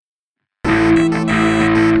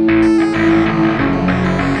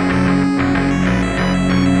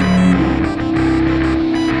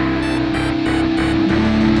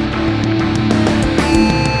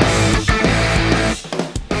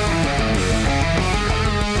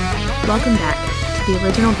Welcome back to the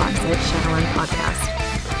original box set Shadowrun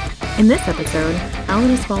podcast. In this episode, Alan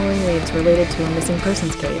is following leads related to a missing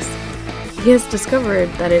persons case. He has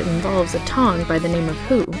discovered that it involves a Tong by the name of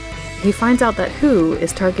Who. He finds out that Who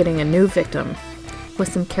is targeting a new victim.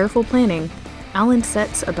 With some careful planning, Alan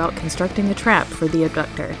sets about constructing a trap for the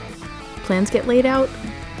abductor. Plans get laid out,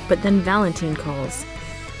 but then Valentine calls.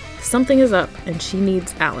 Something is up, and she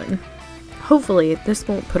needs Alan. Hopefully, this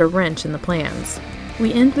won't put a wrench in the plans.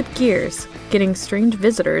 We end with Gears getting strange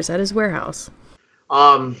visitors at his warehouse.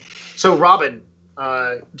 So Robin,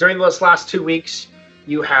 during those last 2 weeks,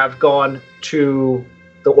 you have gone to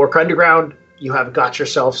the Orc Underground. You have got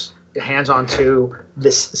yourselves hands onto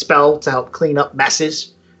this spell to help clean up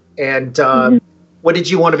messes. And what did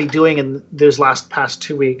you want to be doing in those past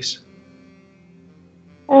 2 weeks?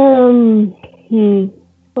 Well,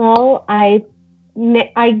 I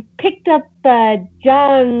picked up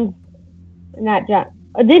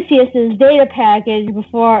Odysseus's data package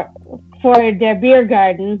before their beer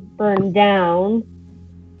garden burned down.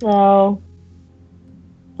 So,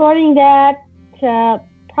 sorting that,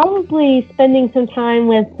 probably spending some time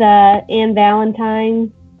with Anne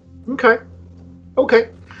Valentine. Okay.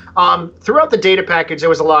 Throughout the data package, there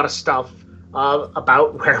was a lot of stuff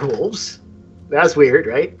about werewolves. That's weird,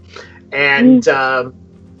 right? And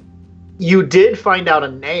you did find out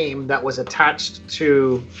a name that was attached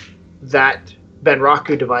to that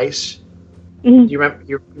Benraku device. Mm-hmm.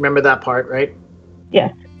 You remember that part, right?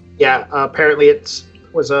 Yes. Yeah. Apparently, it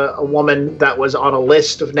was a woman that was on a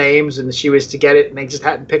list of names, and she was to get it, and they just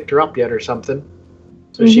hadn't picked her up yet, or something.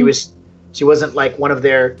 So she wasn't like one of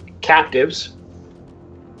their captives.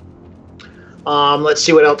 Let's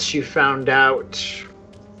see what else you found out.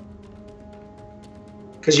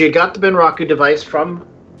 Because you had got the Benraku device from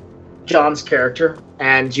John's character,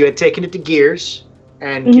 and you had taken it to Gears,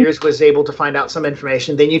 and Gears was able to find out some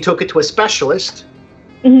information. Then you took it to a specialist,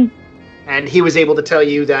 and he was able to tell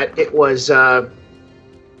you that it was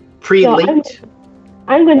pre-linked. So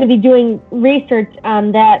I'm going to be doing research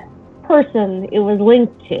on that person it was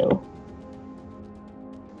linked to.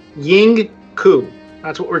 Ying Ku.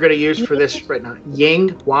 That's what we're going to use for this right now.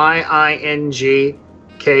 Ying, Y-I-N-G-K-U.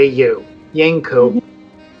 Ying Ku.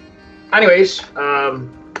 Anyways,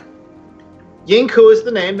 Ying Ku is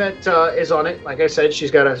the name that is on it. Like I said,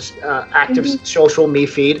 she's got a active social me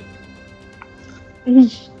feed.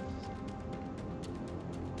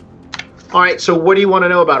 All right, so what do you want to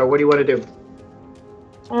know about her? What do you want to do?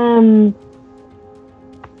 I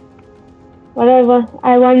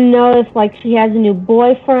want to know if she has a new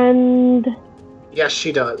boyfriend. Yes,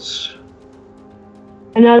 she does.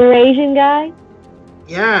 Another Asian guy?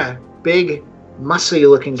 Yeah, big,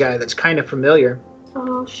 muscly-looking guy that's kind of familiar.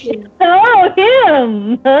 Oh, shit. Oh,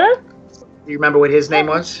 him! Huh? Do you remember what his name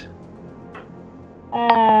was?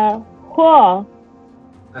 Huo.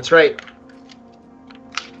 That's right.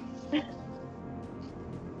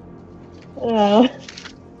 Oh.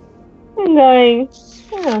 I'm going...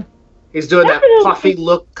 Oh. He's doing that puffy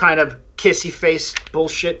look, kind of kissy face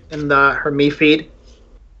bullshit in her me feed.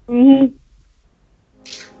 And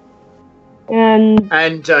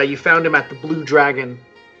you found him at the Blue Dragon.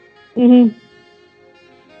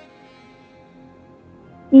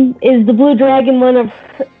 Is the Blue Dragon one of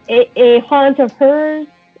a haunt of hers,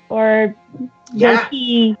 or does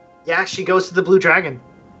he? Yeah, she goes to the Blue Dragon.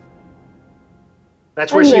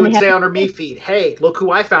 That's where she would say on her me feed, "Hey, look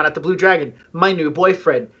who I found at the Blue Dragon. My new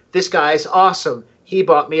boyfriend. This guy's awesome. He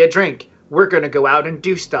bought me a drink. We're gonna go out and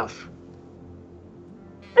do stuff."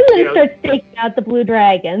 I'm gonna start staking out the Blue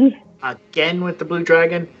Dragon. Again with the Blue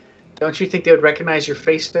Dragon? Don't you think they would recognize your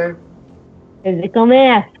face there? Physical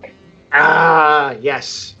mask. Ah,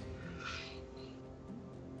 yes.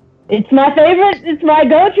 It's my favorite. It's my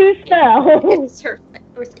go-to spell.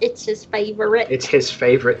 It's his favorite. It's his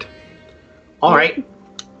favorite. All right.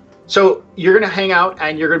 So you're going to hang out,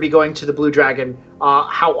 and you're going to be going to the Blue Dragon.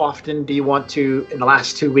 How often do you want to, in the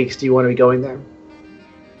last 2 weeks, do you want to be going there?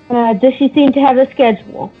 Does she seem to have a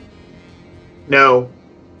schedule? No.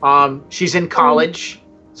 She's in college,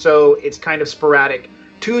 so it's kind of sporadic.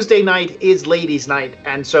 Tuesday night is ladies' night,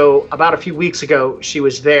 and so about a few weeks ago, she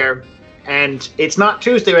was there. And it's not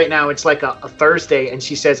Tuesday right now; it's like a Thursday. And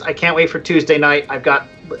she says, "I can't wait for Tuesday night. I've got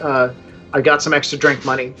some extra drink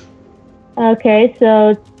money." Okay,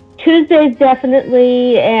 so Tuesdays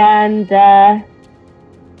definitely, and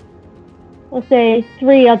let's say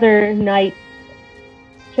 3 other nights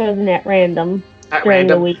chosen at random during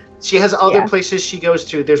the week. She has other places she goes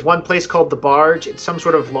to. There's one place called the Barge. It's some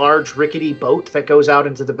sort of large rickety boat that goes out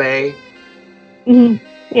into the bay.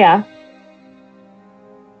 Yeah.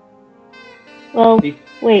 Well,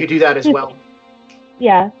 wait. You do that as well.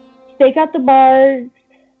 Yeah. stake out the bars.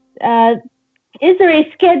 Is there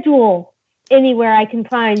a schedule anywhere I can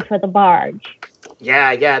find for the barge?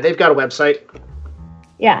 Yeah, they've got a website.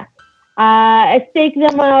 Yeah. I stake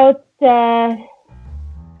them out.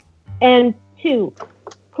 And 2,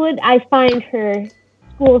 could I find her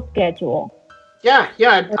school schedule? Yeah,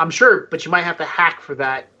 I'm sure, but you might have to hack for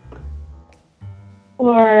that.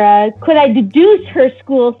 Or could I deduce her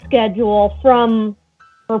school schedule from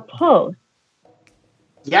her post?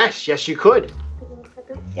 Yes, you could.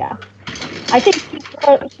 Yeah. I think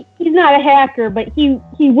he's not a hacker, but he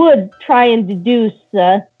would try and deduce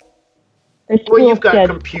her school Well, you've got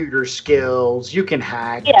schedule. computer skills. You can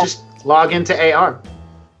hack. Yeah. Just log into AR.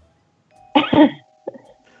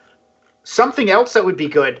 Something else that would be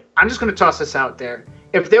good. I'm just going to toss this out there.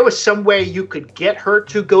 If there was some way you could get her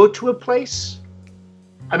to go to a place.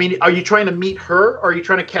 I mean, are you trying to meet her or are you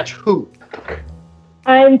trying to catch who?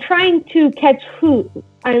 I'm trying to catch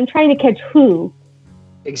who.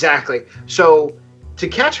 Exactly. So to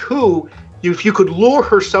catch who, if you could lure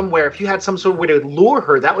her somewhere, if you had some sort of way to lure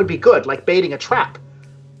her, that would be good, like baiting a trap.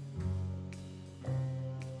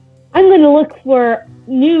 I'm going to look for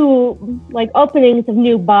new, openings of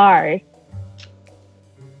new bars.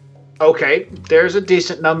 Okay, there's a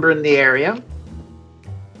decent number in the area.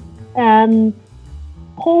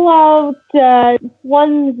 Pull out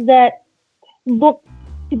ones that look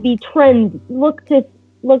to be trendy.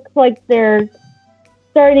 Looks like they're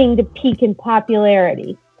starting to peak in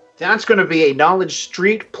popularity. That's going to be a knowledge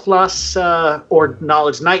street plus, or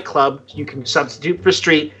knowledge nightclub. You can substitute for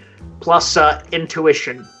street plus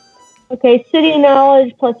intuition. Okay, city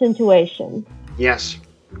knowledge plus intuition. Yes.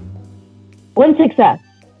 1 success.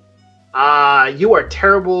 You are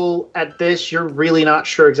terrible at this. You're really not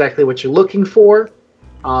sure exactly what you're looking for.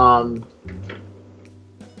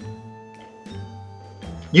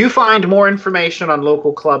 You find more information on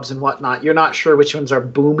local clubs and whatnot. You're not sure which ones are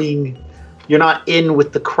booming. You're not in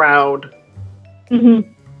with the crowd.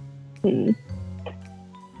 Mm-hmm.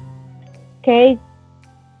 Okay.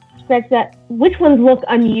 Scratch that. Which ones look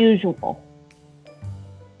unusual?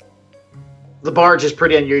 The barge is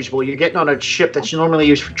pretty unusual. You're getting on a ship that's normally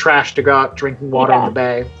used for trash to go out drinking water in the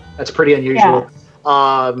bay. That's pretty unusual.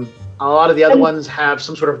 Yeah. A lot of the other ones have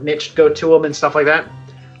some sort of niche go to them and stuff like that.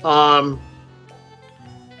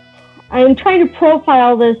 I'm trying to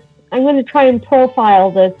profile this. I'm going to try and profile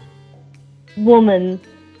this woman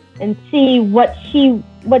and see what she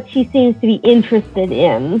seems to be interested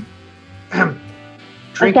in.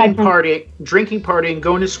 Drinking, partying,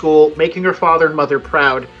 going to school, making her father and mother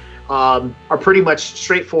proud are pretty much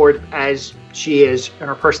straightforward as she is in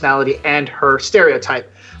her personality and her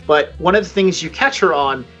stereotype. But one of the things you catch her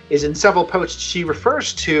on is in several posts she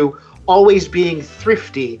refers to always being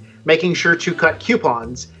thrifty, making sure to cut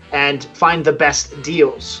coupons and find the best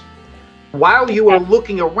deals. While you are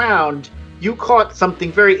looking around, you caught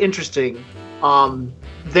something very interesting.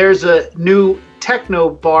 There's a new techno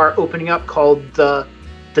bar opening up called the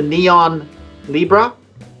Neon Libra.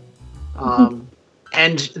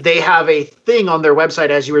 And they have a thing on their website,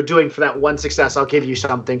 as you were doing for that 1 success, I'll give you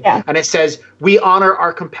something. Yeah. And it says, we honor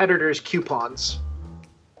our competitors' coupons.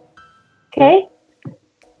 Okay.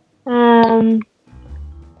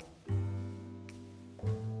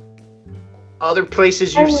 Other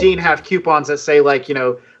places you've seen have coupons that say,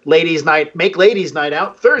 ladies' night, make ladies' night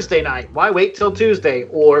out Thursday night. Why wait till Tuesday?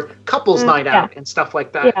 Or couples' night out and stuff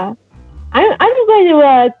like that. Yeah. I'm going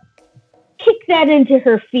to kick that into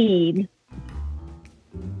her feed.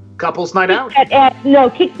 Couples' night out? Kick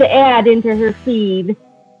the ad into her feed.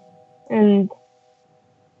 And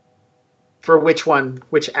for which one?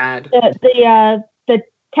 Which ad? The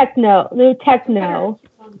new techno.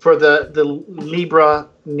 For the Libra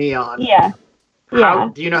Neon. Yeah.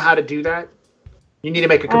 Do you know how to do that? You need to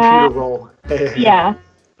make a computer roll. Yeah.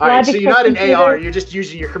 All right, so you're not an AR. You're just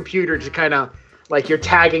using your computer to kind of, you're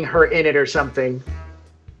tagging her in it or something.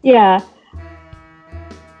 Yeah.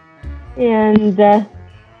 And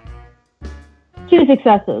 2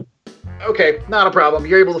 successes. Okay, not a problem.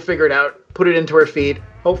 You're able to figure it out. Put it into her feed.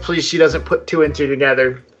 Hopefully she doesn't put 2 and 2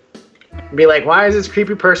 together. Be like, why is this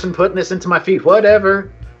creepy person putting this into my feed?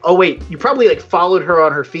 Whatever. Oh, wait. You probably, followed her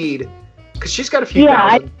on her feed. Because she's got a few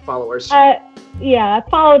thousand followers. I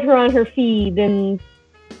followed her on her feed, and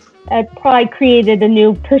I probably created a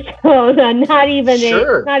new persona. Not even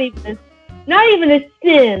a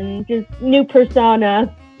sin. Just new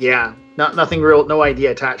persona. Yeah. Nothing real, no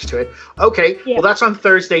idea attached to it. Okay, well, that's on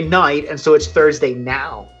Thursday night, and so it's Thursday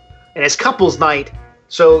now. And it's couples night,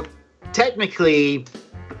 so technically,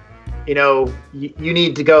 you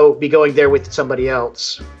need to be going there with somebody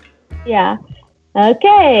else. Yeah.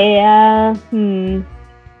 Okay.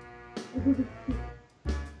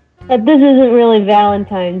 But this isn't really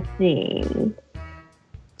Valentine's theme.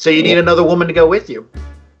 So you need another woman to go with you.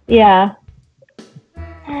 Yeah.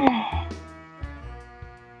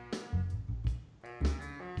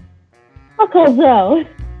 I'll call Zoe.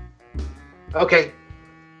 Okay.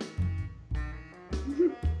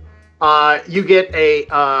 You get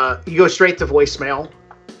you go straight to voicemail.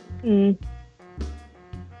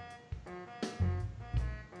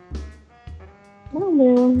 Oh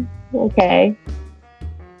no. Okay.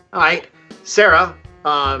 All right, Sarah.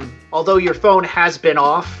 Although your phone has been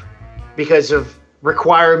off because of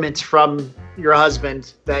requirements from your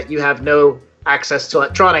husband that you have no access to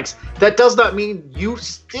electronics, that does not mean you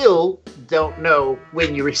still don't know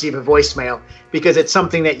when you receive a voicemail, because it's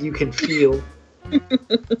something that you can feel.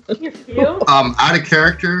 You feel? Out of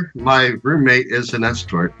character, my roommate is an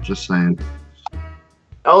escort, just saying.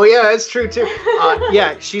 Oh yeah, that's true too.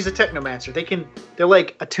 Yeah, she's a technomancer. They're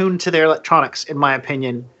like attuned to their electronics, in my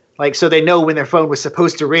opinion. Like, so they know when their phone was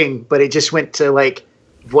supposed to ring, but it just went to like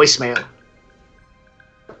voicemail.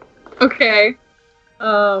 Okay.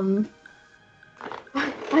 I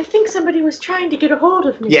think somebody was trying to get a hold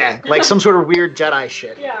of me. Yeah, like some sort of weird Jedi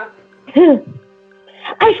shit. Yeah.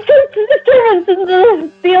 I sense the disturbance in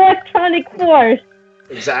the electronic force.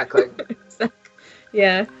 Exactly.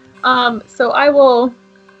 Yeah. So I will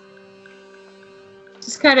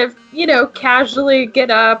just kind of, casually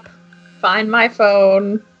get up, find my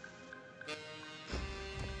phone.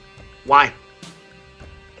 Why?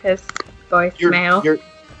 Because voicemail.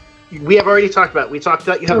 We have already talked about it. We talked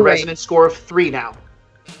about you have a Right. resonance score of 3 now.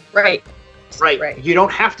 Right. Right. You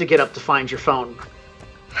don't have to get up to find your phone.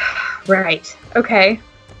 Right. Okay.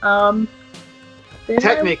 Then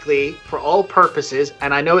Technically, for all purposes,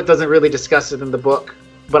 and I know it doesn't really discuss it in the book,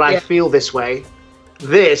 but I Yeah. feel this way,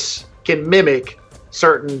 this can mimic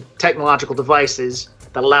certain technological devices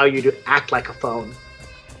that allow you to act like a phone.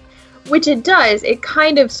 which it does. It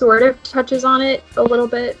kind of sort of touches on it a little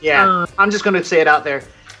bit. Yeah, I'm just going to say it out there.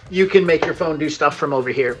 You can make your phone do stuff from over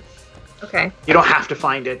here. Okay. You don't have to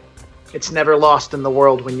find it. It's never lost in the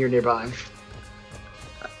world when you're nearby.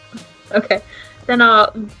 Okay. Then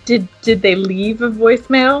did they leave a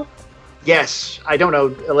voicemail? Yes, I don't know.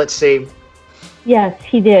 Let's see. Yes,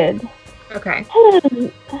 he did. Okay.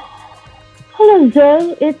 Hello,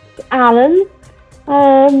 Zoe. It's Alan.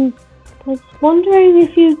 I was wondering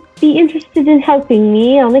if you'd be interested in helping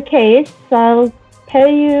me on a case. I'll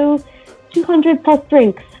pay you 200 plus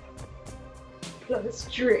drinks. Plus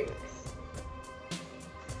drinks.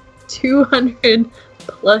 200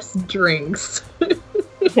 plus drinks.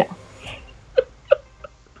 Yeah.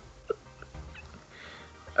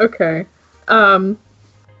 Okay.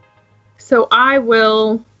 So I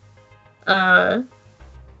will.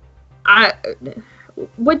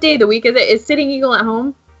 What day of the week is it? Is Sitting Eagle at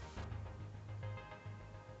home?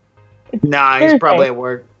 Nah, he's Thursday. probably at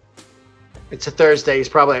work. It's a Thursday. He's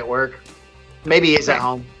probably at work. Maybe he's at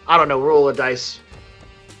home. I don't know. Roll a dice.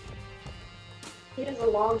 He has a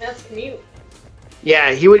long ass commute.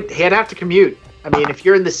 Yeah, he'd have to commute. I mean, if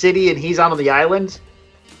you're in the city and he's on the island.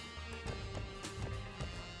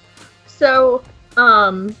 So,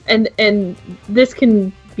 and this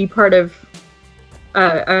can be part of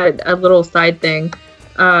a little side thing.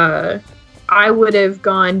 I would have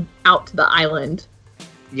gone out to the island.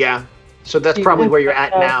 Yeah. So that's probably where you're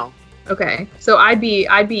at now. Okay, so I'd be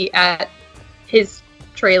at his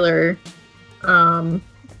trailer.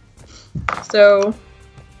 So,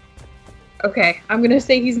 okay, I'm gonna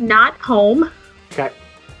say he's not home. Okay.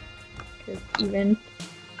 Because even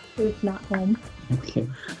he's not home. Okay.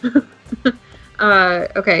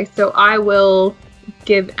 Okay, so I will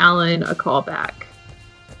give Alan a call back.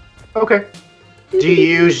 Okay. Do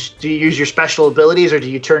you use your special abilities or do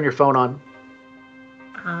you turn your phone on?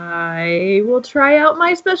 I will try out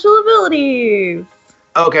my special abilities.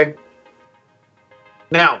 Okay.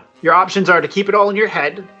 Now, your options are to keep it all in your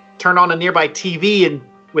head, turn on a nearby TV and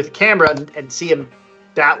with camera and see him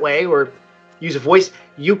that way, or use a voice.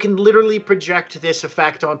 You can literally project this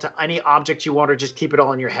effect onto any object you want, or just keep it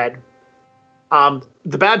all in your head.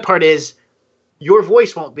 The bad part is your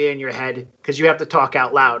voice won't be in your head because you have to talk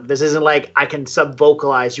out loud. This isn't like I can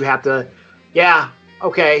sub-vocalize. You have to, yeah,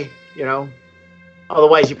 okay,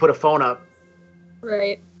 Otherwise, you put a phone up.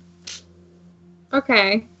 Right.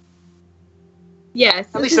 Okay. Yes.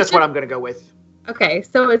 At least that's what I'm going to go with. Okay,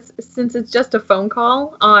 so since it's just a phone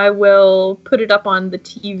call, I will put it up on the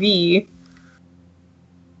TV.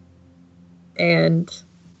 And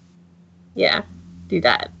yeah, do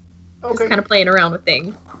that. Okay. Just kind of playing around with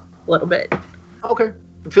things a little bit. Okay.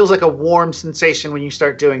 It feels like a warm sensation when you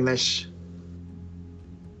start doing this.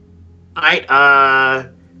 All right.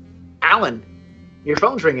 Alan, your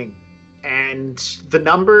phone's ringing. And the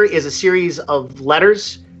number is a series of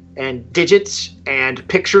letters and digits and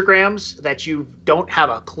pictograms that you don't have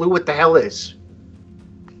a clue what the hell is.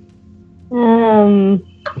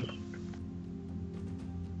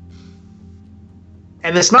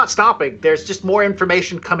 And it's not stopping. There's just more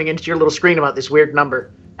information coming into your little screen about this weird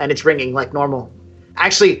number, and it's ringing like normal.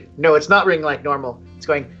 Actually, no, it's not ringing like normal. It's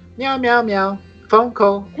going meow, meow, meow. Phone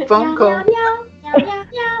call, phone call. Meow, meow, meow, meow,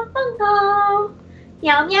 meow, phone call.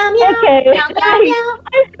 Meow, meow, meow. Okay, Meow, meow, meow.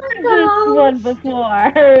 I've heard this one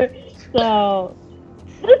before, so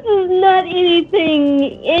this is not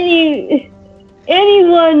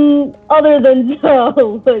anyone other than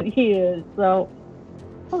Joe but he is. So,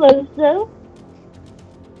 hello, Joe.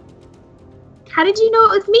 How did you know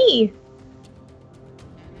it was me?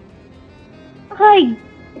 I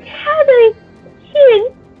had a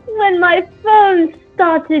hint when my phone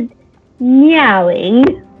started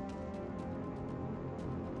meowing.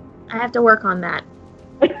 I have to work on that.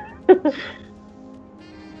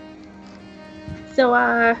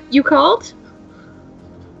 So, you called?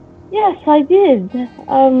 Yes, I did.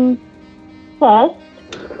 First,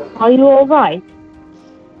 are you alright?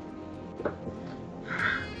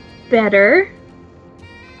 Better.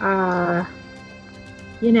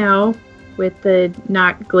 You know, with the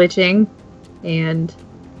not glitching and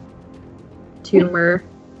tumor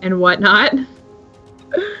and whatnot.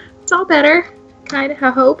 It's all better. Kind of,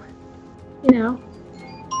 I hope. You know.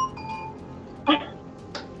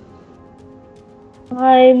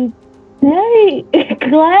 I'm very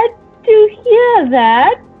glad to hear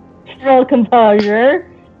that. Full composure.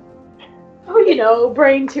 Oh, you know,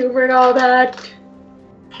 brain tumor and all that.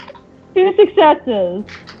 2 successes.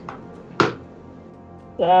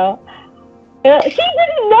 So, he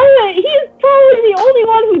didn't know it. He's probably the only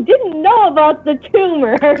one who didn't know about the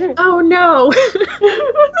tumor. Oh no!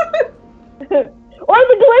 Or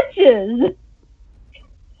the glitches.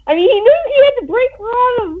 I mean, he knew he had to break her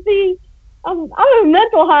out of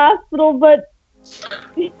mental hospital, but...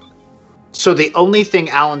 So the only thing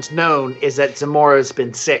Alan's known is that Zamora's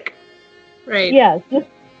been sick. Right. Yes.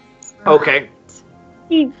 Okay.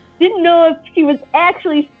 He didn't know if she was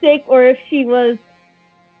actually sick or if she was...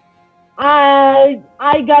 I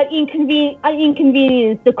got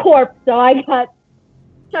inconvenienced the corpse, so I got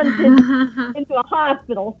shunted into a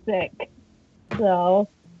hospital sick. So...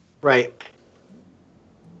 Right.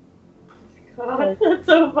 God, that's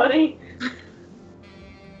so funny.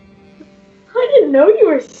 I didn't know you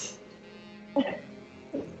were...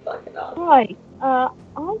 Fucking awesome. Right. Are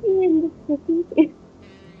you in the city?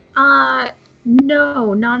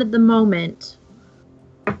 No, not at the moment.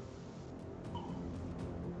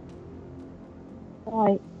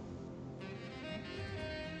 Right.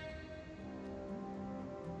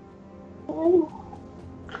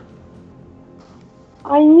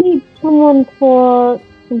 I need someone for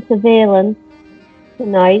some surveillance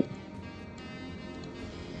tonight.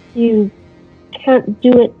 You can't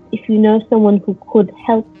do it if you know someone who could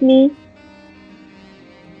help me.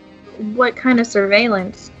 What kind of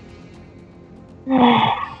surveillance?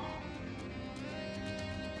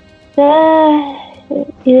 There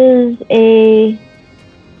is a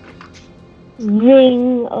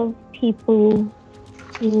ring of people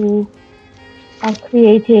who are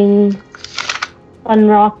creating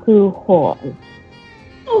Bunraku horrors.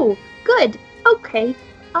 Oh, good. Okay.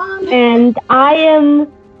 And I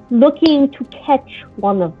am looking to catch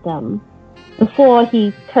one of them before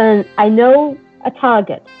he turns. I know a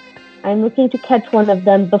target. I'm looking to catch one of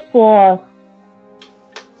them before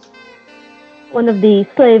one of the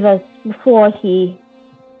slavers, before he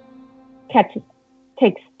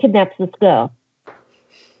kidnaps this girl.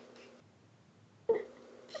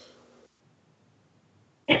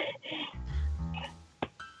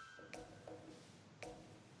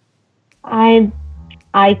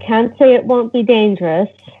 I can't say it won't be dangerous,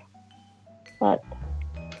 but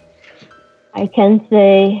I can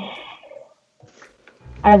say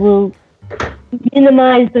I will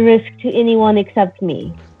minimize the risk to anyone except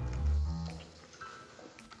me.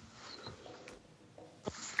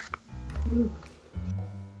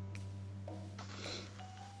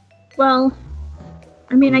 Well,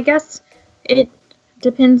 I mean, I guess it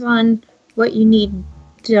depends on what you need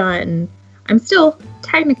done. I'm still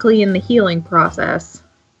technically in the healing process.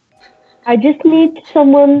 I just need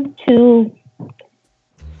someone to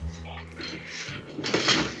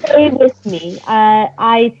stay with me.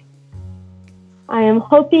 I am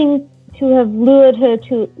hoping to have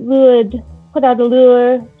put out a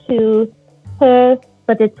lure to her,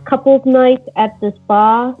 but it's couples night at this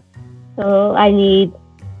bar, so I need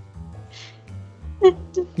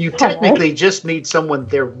You technically just need someone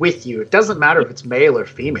there with you. It doesn't matter if it's male or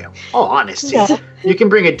female. Oh, honestly. Yeah. You can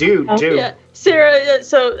bring a dude, too. Yeah, Sarah,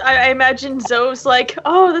 so I imagine Zoe's like,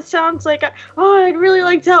 oh, that sounds like, I'd really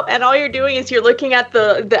like to help. And all you're doing is you're looking at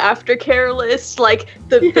the aftercare list, like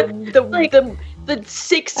the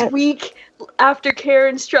 6-week aftercare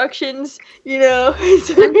instructions, you know.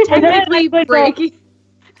 I'm technically breaking.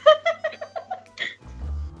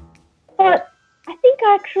 But I think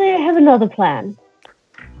actually I have another plan.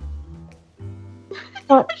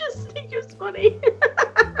 I just think it's funny.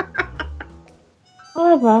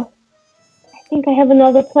 However, I think I have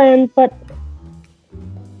another plan, but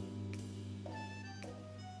I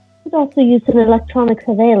could also use an electronic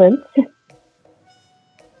surveillance.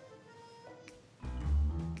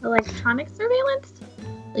 Electronic surveillance?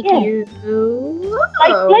 Like Yeah. you?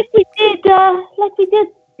 Like we did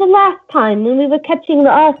the last time when we were catching the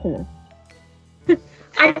arsonist.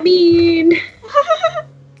 I mean,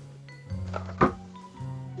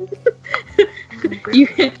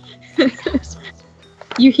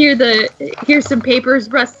 you hear some papers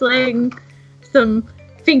rustling, some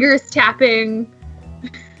fingers tapping.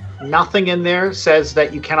 Nothing in there says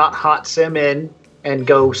that you cannot hot sim in and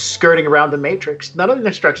go skirting around the matrix. None of the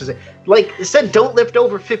instructions. Like it said, don't lift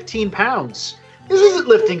over 15 pounds. This isn't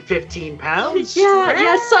lifting 15 pounds.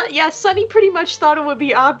 Yeah, Sunny pretty much thought it would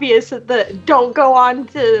be obvious that don't go on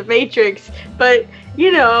to the Matrix, but,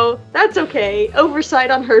 you know, that's okay.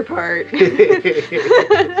 Oversight on her part.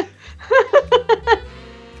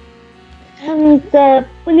 And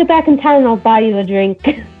when you're back in town, I'll buy you a drink.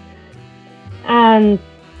 And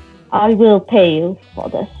I will pay you for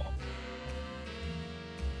this.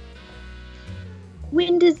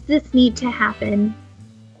 When does this need to happen?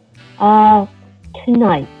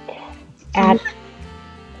 Tonight.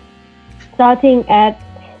 Starting at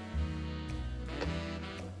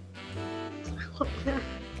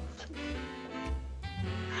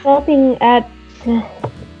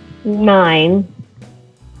 9.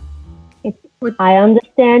 I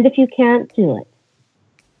understand if you can't do it.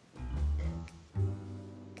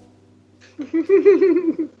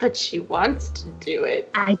 But she wants to do it.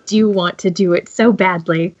 I do want to do it so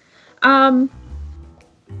badly. Oh,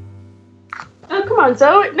 come on,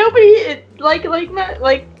 Zoe. Nobody, like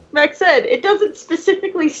Max said, it doesn't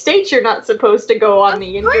specifically state you're not supposed to go on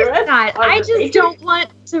the Of course internet. not. I just don't want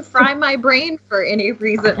to fry my brain for any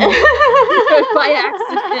reason. By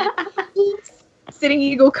accident. Oops. Sitting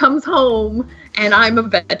Eagle comes home, and I'm a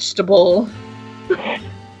vegetable.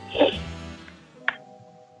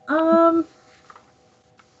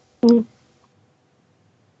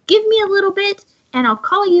 Give me a little bit, and I'll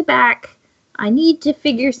call you back. I need to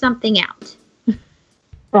figure something out.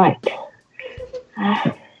 Right.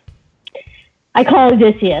 I call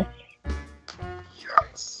Odysseus.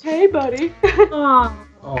 Hey, buddy. Aw.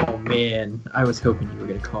 Oh man, I was hoping you were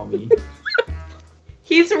gonna call me.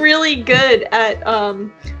 He's really good at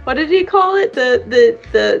what did he call it?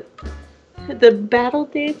 The battle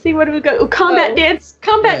dancing. What do we go? Oh, combat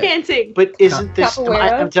dancing. But isn't this?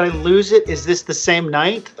 Capoeira. Did I lose it? Is this the same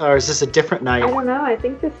night, or is this a different night? I don't know. I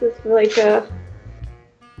think this is like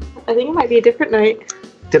I think it might be a different night.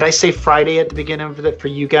 Did I say Friday at the beginning of it for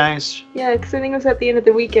you guys? Yeah, because I think it was at the end of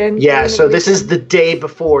the weekend. Yeah. So this is the day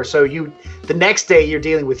before. So the next day you're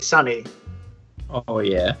dealing with Sunny. Oh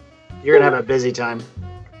yeah, You're gonna have a busy time.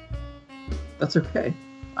 that's okay.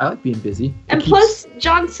 I like being busy. And plus,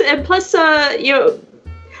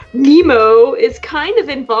 Nemo is kind of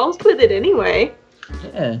involved with it anyway.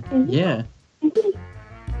 Yeah.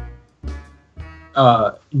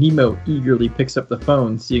 Nemo eagerly picks up the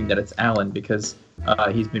phone, seeing that it's Alan, because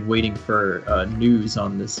he's been waiting for news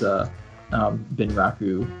on this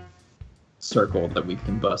Benraku circle that we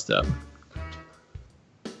can bust up.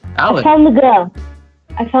 Alan, I found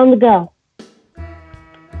the girl.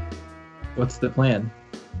 what's the plan?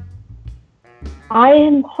 I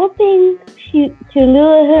am hoping to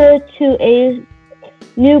lure her to a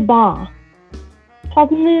new bar.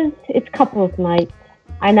 Problem is, it's couples night,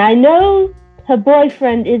 and I know her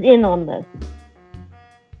boyfriend is in on this.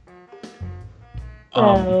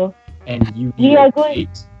 So And you we need are a going-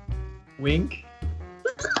 date. Wink.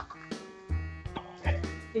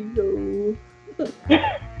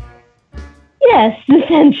 yes,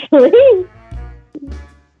 essentially.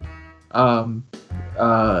 How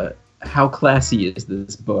classy is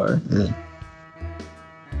this bar?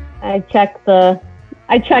 I check the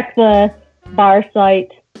bar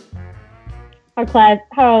site. How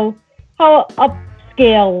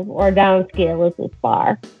upscale or downscale is this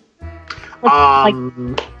bar?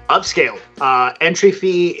 Upscale. Entry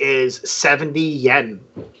fee is 70 yen.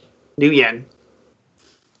 New yen.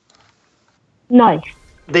 Nice.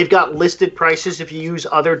 They've got listed prices if you use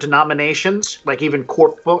other denominations, like even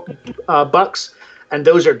corp bucks, and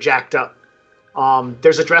those are jacked up.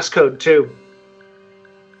 There's a dress code too.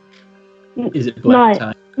 Is it black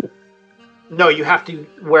Nice. tie? No, you have to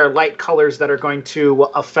wear light colors that are going to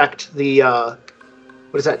affect the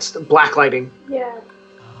what is that? Black lighting. Yeah.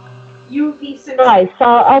 UV sensitive. Nice. So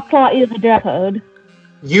I'll plot you the dress code.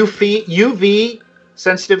 UV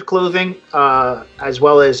sensitive clothing, as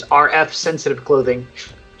well as RF sensitive clothing.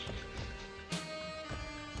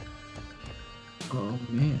 Oh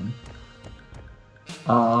man.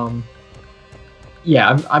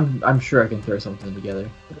 Yeah, I'm sure I can throw something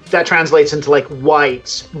together. That translates into like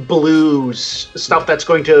whites, blues, stuff that's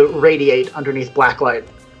going to radiate underneath black light.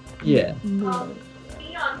 Yeah. Neon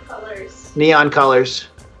colors. Neon colors.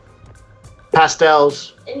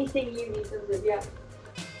 Pastels. Anything UV sensitive, yeah.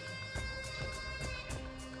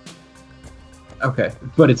 Okay,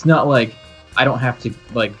 but it's not like I don't have to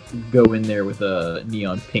like go in there with a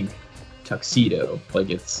neon pink tuxedo. Like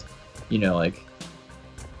it's, like.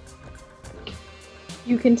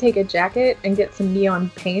 You can take a jacket and get some neon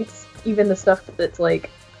paints, even the stuff that's like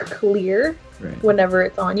clear, Right. whenever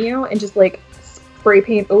it's on you, and just like spray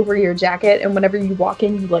paint over your jacket, and whenever you walk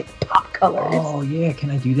in, you like pop colors. Oh yeah, can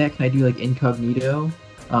I do that? Can I do like incognito?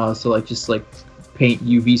 So like just like paint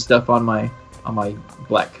UV stuff on my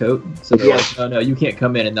black coat. So they're like, no, you can't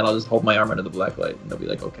come in, and then I'll just hold my arm under the black light, and they'll be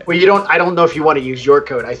like, okay. Well, I don't know if you want to use your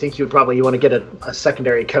coat. I think you want to get a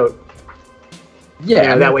secondary coat.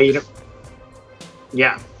 Yeah, That way you don't.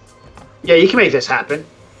 Yeah, you can make this happen.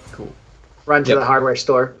 Cool. Run to the hardware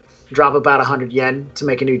store, drop about 100 yen to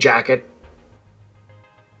make a new jacket.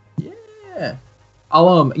 Yeah.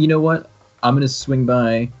 I'll you know what? I'm gonna swing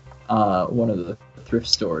by one of the thrift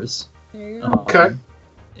stores. There you go. Okay.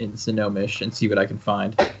 In Sonomish and see what I can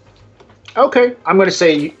find. Okay, I'm going to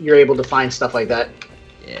say you're able to find stuff like that.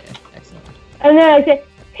 Yeah, excellent. And then I say,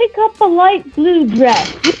 pick up a light blue dress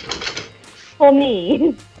for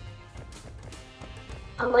me.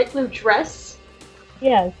 A light blue dress?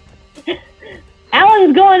 Yes.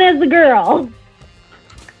 Alan's going as the girl.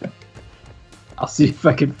 I'll see if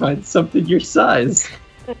I can find something your size.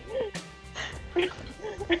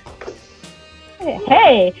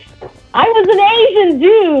 Hey, I was an Asian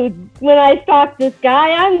dude when I stalked this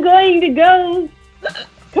guy. I'm going to go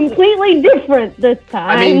completely different this time.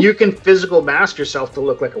 I mean, you can physical mask yourself to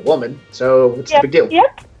look like a woman, so what's the big deal?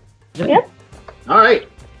 Yep. All right.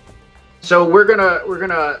 So we're gonna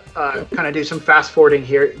kind of do some fast forwarding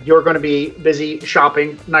here. You're gonna be busy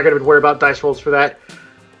shopping. Not gonna worry about dice rolls for that.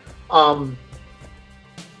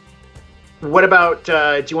 What about?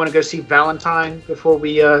 Do you want to go see Valentine before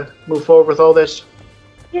we move forward with all this?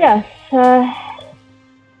 Yes. I'm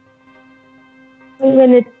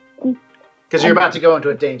gonna. Because you're about to go into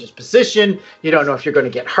a dangerous position. You don't know if you're going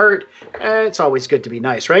to get hurt. It's always good to be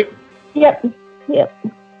nice, right? Yep.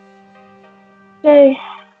 Hey.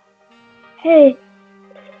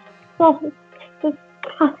 Well,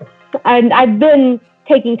 I've been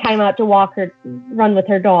taking time out to run with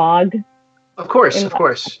her dog. Of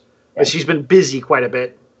course. But she's been busy quite a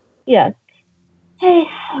bit. Yes. Hey.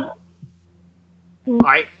 All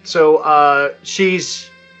right. So she's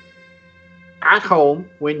at home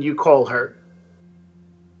when you call her.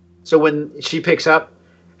 So when she picks up,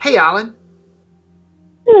 hey, Alan.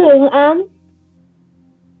 Hello,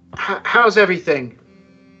 How's everything?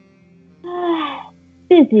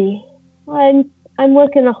 busy. I'm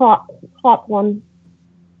working a hot one.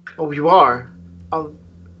 Oh, you are?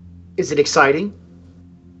 Is it exciting?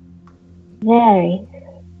 Very.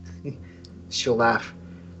 She'll laugh.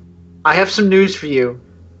 I have some news for you.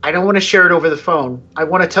 I don't want to share it over the phone. I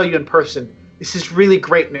want to tell you in person. This is really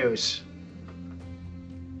great news.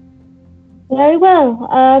 Very well.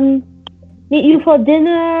 Meet you for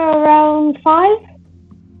dinner around 5?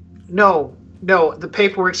 No, the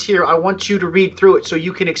paperwork's here. I want you to read through it so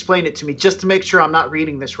you can explain it to me, just to make sure I'm not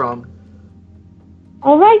reading this wrong.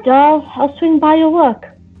 All right, I'll swing by your work.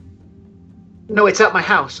 No, it's at my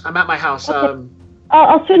house. I'm at my house. Okay.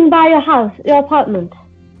 I'll swing by your apartment.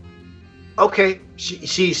 Okay.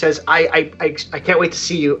 She says, I can't wait to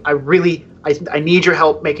see you. I need your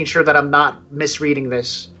help making sure that I'm not misreading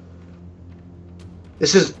this.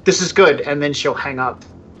 This is good. And then she'll hang up.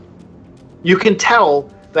 You can tell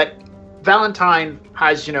that Valentine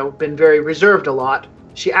has, been very reserved a lot.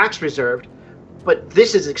 She acts reserved, but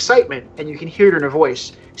this is excitement, and you can hear it in her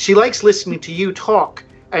voice. She likes listening to you talk,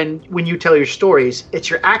 and when you tell your stories, it's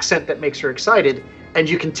your accent that makes her excited, and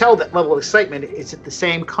you can tell that level of excitement is at the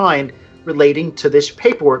same kind relating to this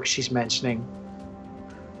paperwork she's mentioning.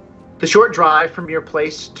 The short drive from your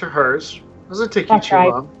place to hers doesn't take you too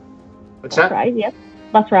long. What's Bus that? ride, yep.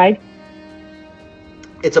 Bus ride.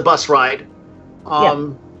 It's a bus ride.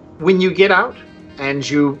 When you get out and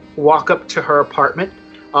you walk up to her apartment,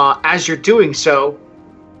 as you're doing so,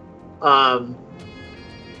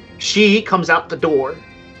 she comes out the door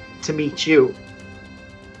to meet you,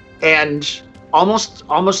 and almost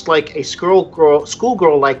like a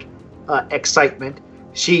schoolgirl like excitement,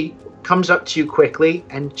 she comes up to you quickly,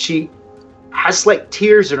 and she has like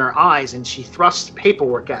tears in her eyes, and she thrusts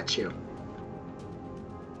paperwork at you.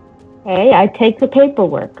 Okay, I take the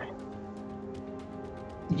paperwork.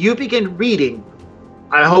 You begin reading.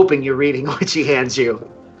 I'm hoping you're reading what she hands you.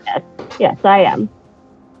 Yes, I am.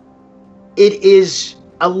 It is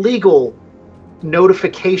a legal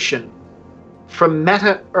notification from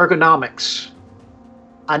Meta Ergonomics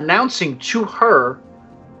announcing to her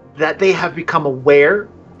that they have become aware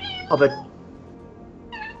of a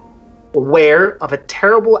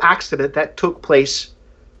terrible accident that took place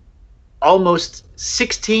almost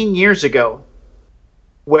 16 years ago,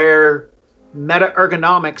 where Meta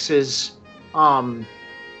Ergonomics'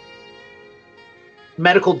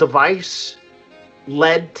 medical device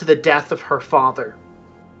led to the death of her father.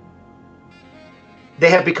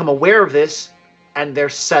 They have become aware of this, and they're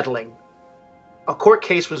settling. A court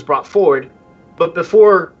case was brought forward, but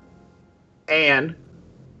before Anne,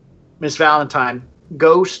 Miss Valentine,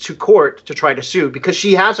 goes to court to try to sue, because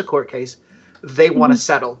she has a court case, they want to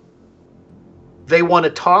settle. They want to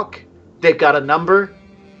talk. They've got a number.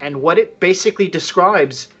 And what it basically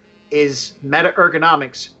describes is Meta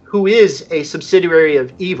Ergonomics, who is a subsidiary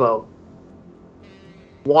of Evo,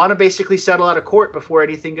 want to basically settle out of court before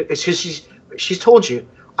anything. It's just she's told you,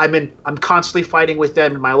 I'm constantly fighting with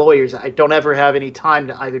them and my lawyers. I don't ever have any time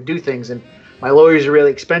to either do things, and my lawyers are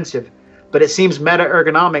really expensive. But it seems Meta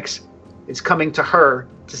Ergonomics is coming to her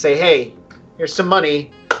to say, hey, here's some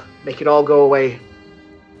money, make it all go away.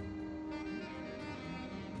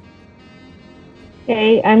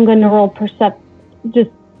 Okay, I'm going to roll Can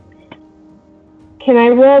I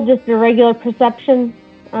roll just a regular perception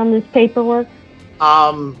on this paperwork?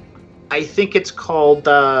 I think it's called,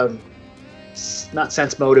 not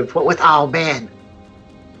sense motive. Oh man.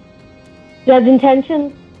 Judge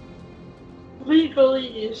intention?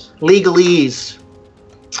 Legalese. Legalese.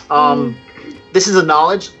 This is a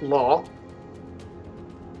knowledge law.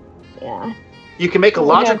 Yeah. You can make a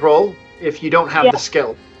logic roll if you don't have the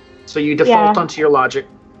skill. So you default onto your logic.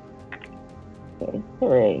 Okay,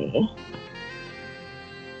 3.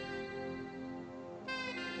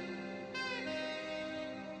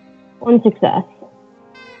 One success.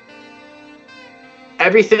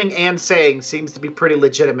 Everything Anne's saying seems to be pretty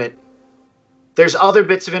legitimate. There's other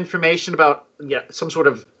bits of information about some sort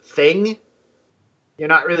of thing. You're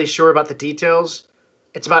not really sure about the details.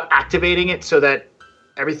 It's about activating it so that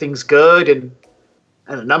everything's good, and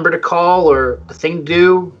a number to call or a thing to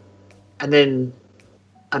do. And then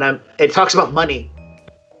it talks about money.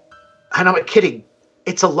 And I'm not kidding.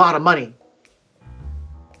 It's a lot of money.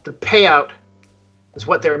 The payout is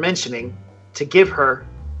what they're mentioning to give her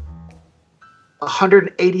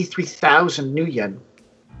 183,000 new yen.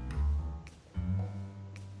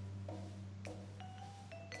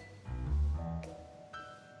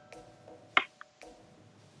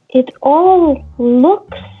 It all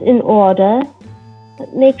looks in order,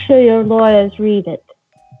 but make sure your lawyers read it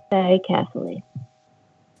very carefully.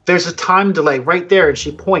 There's a time delay right there, and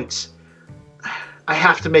she points. I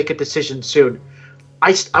have to make a decision soon.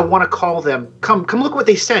 I want to call them. Come look what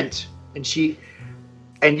they sent.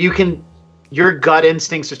 Your gut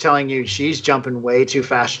instincts are telling you she's jumping way too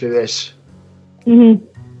fast through this. Mm-hmm.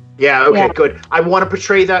 Yeah, okay, good. I want to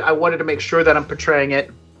portray that. I wanted to make sure that I'm portraying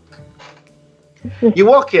it. You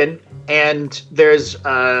walk in, and there's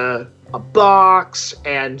a box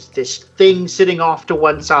and this thing sitting off to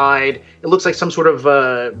one side. It looks like some sort of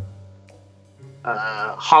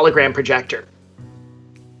hologram projector.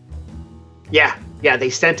 Yeah, they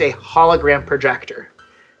sent a hologram projector.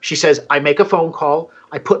 She says, I make a phone call,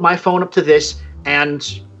 I put my phone up to this,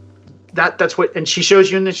 and that's what, and she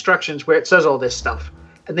shows you in the instructions where it says all this stuff.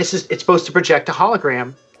 And it's supposed to project a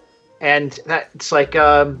hologram. And it's like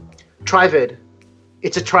Trivid.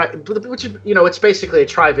 It's which is, it's basically a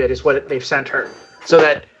Trivid is what they've sent her. So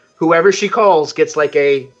that whoever she calls gets like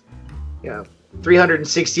a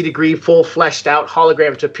 360 degree full fleshed out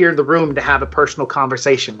hologram to appear in the room to have a personal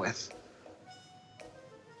conversation with.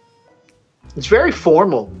 It's very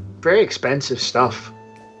formal, very expensive stuff.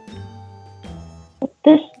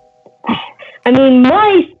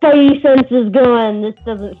 My spidey sense is going, this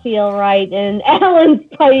doesn't feel right, and Alan's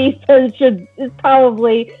spidey sense is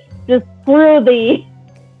probably just through the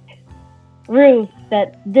roof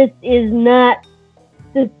that this is not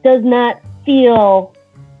this does not feel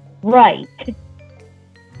right.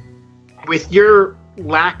 With your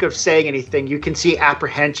lack of saying anything, you can see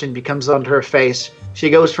apprehension becomes on her face. She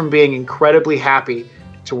goes from being incredibly happy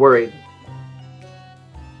to worried.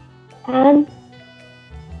 And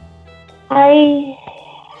I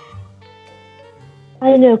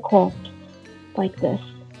know corpse like this.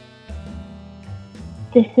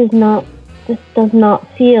 This does not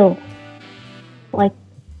feel like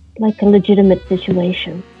a legitimate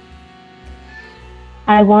situation.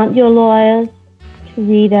 I want your lawyers to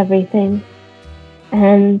read everything,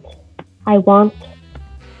 and I want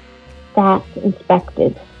that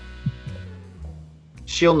inspected.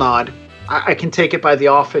 She'll nod. I can take it by the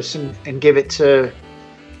office and give it to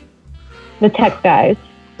The tech guys.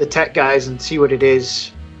 the tech guys and see what it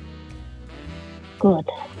is. Good.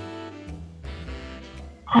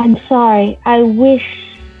 I'm sorry. I wish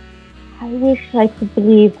I could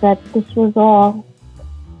believe that this was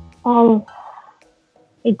all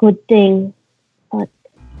a good thing, but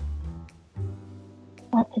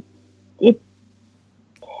it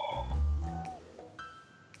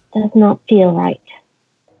does not feel right.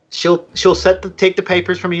 She'll take the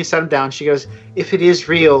papers from you, set them down. She goes, if it is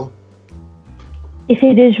real,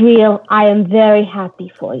 I am very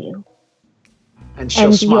happy for you. and she'll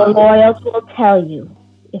And smile. your lawyers will tell you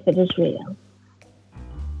if it is real.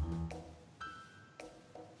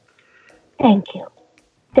 Thank you.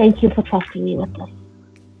 Thank you for trusting me with this.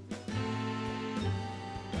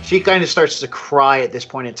 She kind of starts to cry at this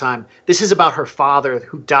point in time. This is about her father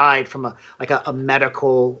who died from a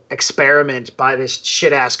medical experiment by this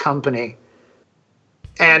shit-ass company.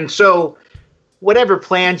 And so whatever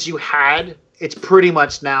plans you had, it's pretty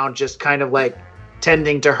much now just kind of like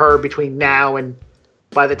tending to her between now and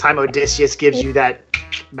by the time Odysseus gives you that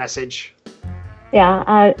message. Yeah,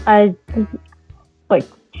 I like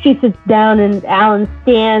she sits down and Alan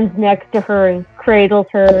stands next to her and cradles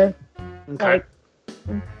her. Okay. Like,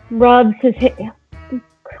 rubs his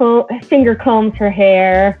finger combs her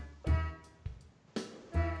hair.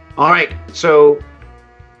 All right. So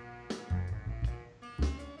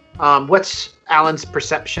what's Alan's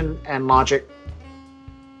perception and logic?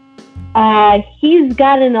 He's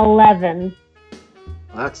got an 11.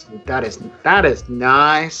 That is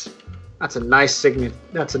nice. That's a nice signet.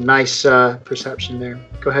 That's a nice perception there.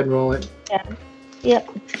 Go ahead and roll it. Yeah. Yep.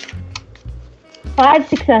 5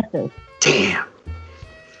 successes. Damn.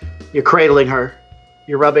 You're cradling her.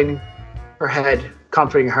 You're rubbing her head,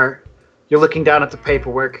 comforting her. You're looking down at the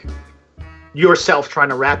paperwork. Yourself trying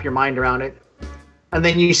to wrap your mind around it. And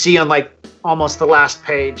then you see on like almost the last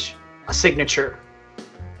page a signature.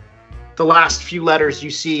 The last few letters you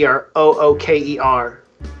see are OOKER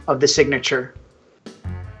of the signature.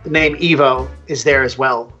 The name Evo is there as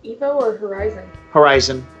well. Evo or Horizon?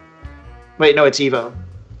 Horizon. Wait, no, it's Evo.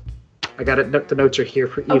 I got it. The notes are here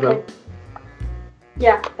for Evo. Okay.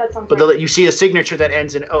 Yeah, that sounds But right. you see a signature that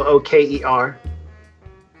ends in OOKER.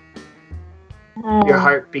 Your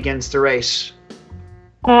heart begins to race.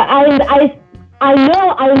 I know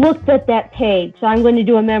I looked at that page, so I'm going to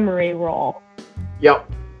do a memory roll. Yep.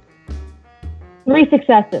 3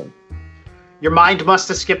 successes. Your mind must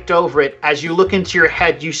have skipped over it. As you look into your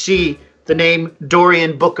head, you see the name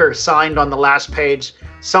Dorian Booker signed on the last page.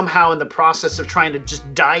 Somehow in the process of trying to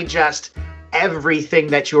just digest everything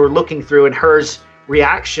that you were looking through and hers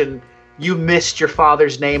reaction, you missed your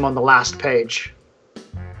father's name on the last page.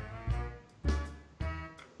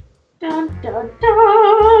 Dun, dun,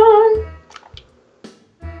 dun.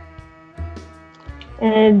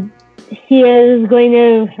 And he is going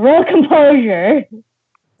to roll composure.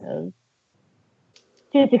 So,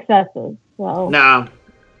 2 successes. So, No.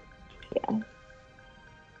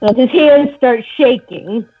 so his hands start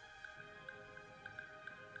shaking.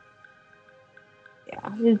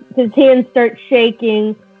 Yeah, his hands start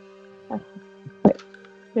shaking.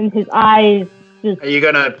 And his eyes just... Are you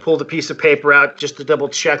going to pull the piece of paper out just to double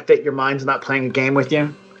check that your mind's not playing a game with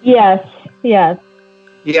you? Yes, yes.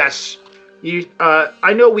 Yes.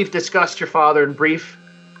 I know we've discussed your father in brief.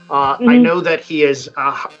 I know that he is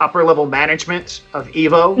upper level management of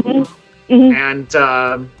Evo, and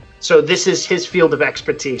so this is his field of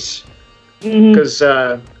expertise. Because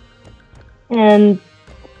and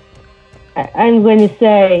I'm going to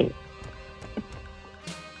say,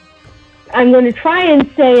 I'm going to try and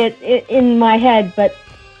say it in my head, but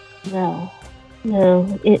no,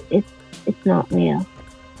 it's not real.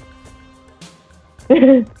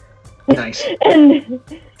 nice. And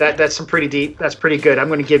That's some pretty deep. That's pretty good. I'm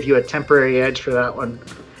going to give you a temporary edge for that one.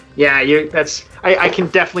 Yeah, I can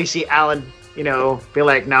definitely see Alan, be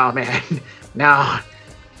like, no, man, no.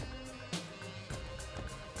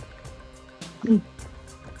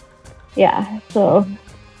 Yeah, so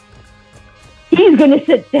he's gonna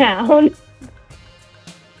sit down.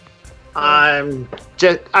 I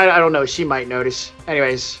don't know. She might notice.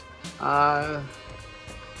 Anyways,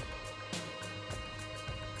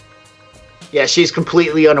 yeah, she's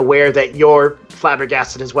completely unaware that you're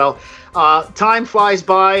flabbergasted as well. Time flies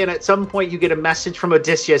by, and at some point you get a message from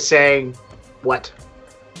Odysseus saying, "What?"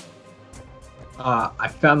 I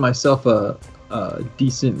found myself a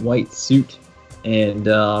decent white suit, and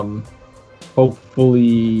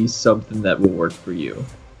hopefully something that will work for you.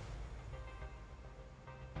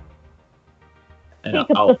 And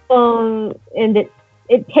Pick up the phone, and it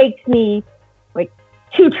takes me like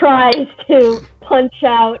 2 tries to punch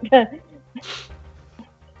out.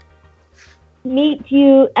 Meet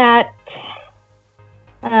you at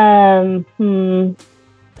and you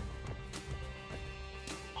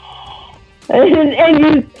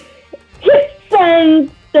hit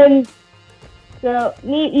send, then so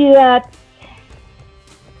meet you at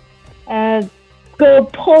go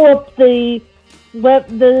pull up a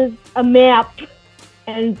map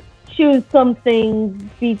and choose something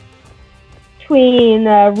between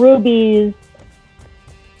Ruby's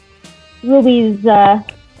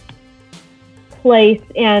place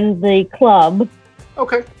and the club.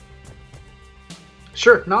 Okay.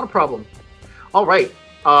 Sure, not a problem. All right.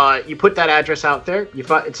 You put that address out there.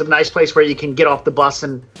 It's a nice place where you can get off the bus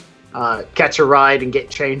and catch a ride and get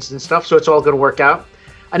changed and stuff. So it's all going to work out.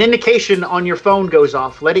 An indication on your phone goes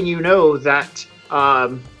off, letting you know that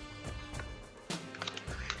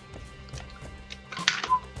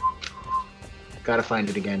gotta find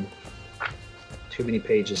it again. Too many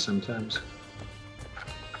pages sometimes.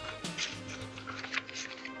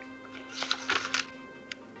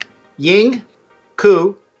 Ying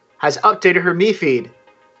Ku has updated her Me feed.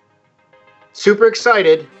 Super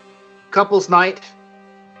excited. Couples night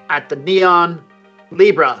at the Neon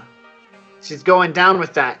Libra. She's going down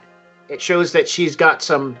with that. It shows that she's got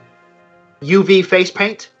some UV face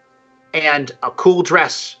paint and a cool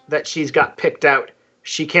dress that she's got picked out.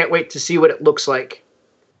 She can't wait to see what it looks like.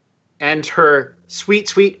 And her sweet,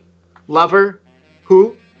 sweet lover,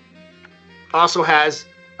 who also has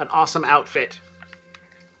an awesome outfit.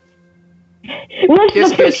 What's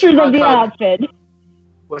the pictures of the outfit?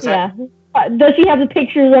 What's that? Yeah. Does she have the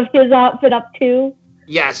pictures of his outfit up too?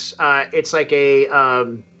 Yes. It's like a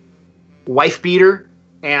wife beater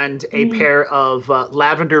and a pair of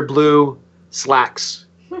lavender blue slacks.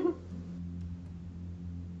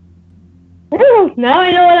 Ooh, now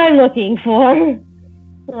I know what I'm looking for.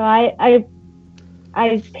 So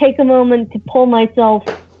I take a moment to pull myself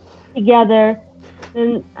together,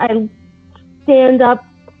 and I stand up,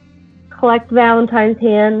 collect Valentine's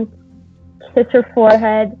hand, kiss her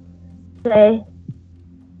forehead, say,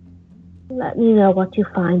 "Let me know what you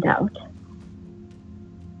find out.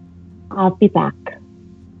 I'll be back."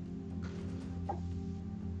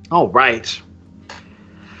 All right.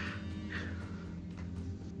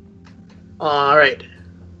 All right.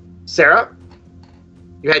 Sarah,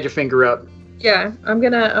 you had your finger up. Yeah, I'm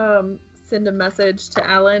gonna send a message to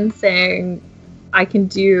Alan saying I can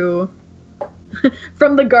do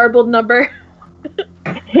from the garbled number.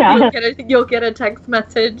 Yeah. You'll get a text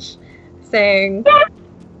message saying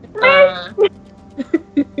yeah,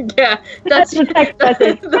 that's the text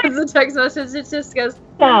message. That's the text message. It just goes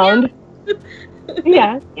sound.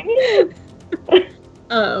 Yeah.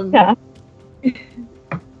 Yeah.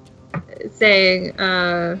 Saying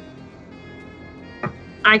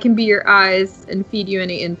I can be your eyes and feed you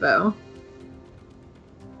any info.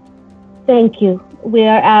 Thank you. We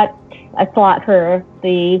are at, I thought her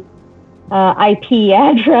the IP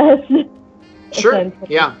address. Sure.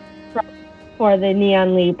 Yeah. For the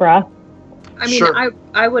Neon Libra. I mean, Sure.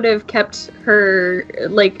 I would have kept her,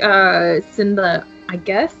 send the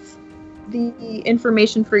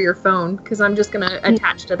information for your phone, because I'm just going to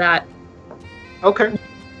attach to that. Okay.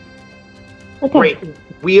 Okay. Great.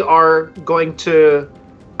 We are going to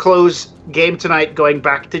close game tonight going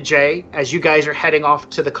back to Jay as you guys are heading off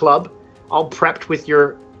to the club, all prepped with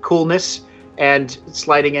your coolness and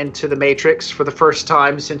sliding into the Matrix for the first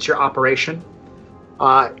time since your operation.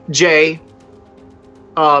 Jay,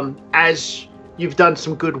 as you've done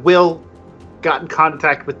some goodwill, got in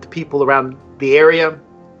contact with the people around the area,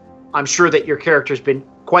 I'm sure that your character's been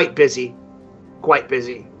quite busy.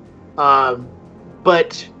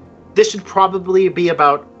 But this should probably be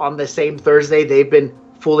about on the same Thursday they've been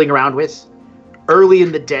fooling around with. Early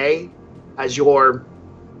in the day, as you're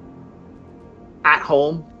at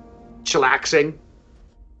home, chillaxing,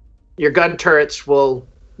 your gun turrets will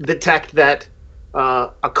detect that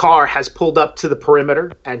a car has pulled up to the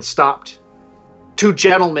perimeter and stopped. 2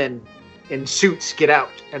 gentlemen in suits get out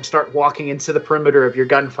and start walking into the perimeter of your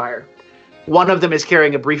gunfire. One of them is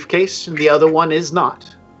carrying a briefcase, and the other one is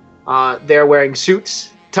not. They're wearing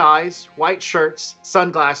suits, ties, white shirts,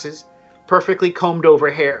 sunglasses, perfectly combed over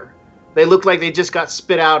hair. They look like they just got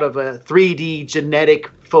spit out of a 3D genetic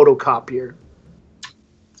photocopier.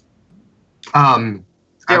 Are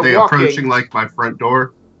they walking. approaching like my front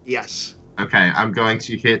door? Yes. Okay, I'm going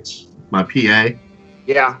to hit my PA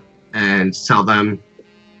Yeah. and tell them,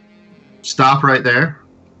 stop right there.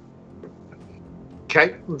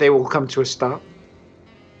 Okay. They will come to a stop.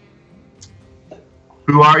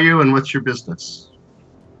 Who are you and what's your business?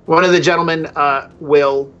 One of the gentlemen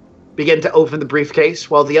will begin to open the briefcase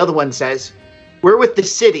while the other one says, "We're with the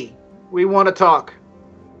city. We want to talk."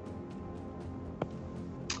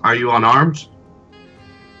 Are you unarmed?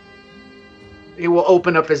 He will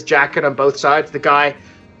open up his jacket on both sides. The guy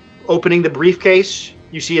opening the briefcase,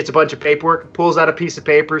 you see it's a bunch of paperwork, pulls out a piece of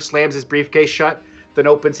paper, slams his briefcase shut, then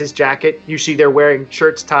opens his jacket. You see they're wearing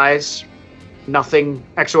shirts, ties, nothing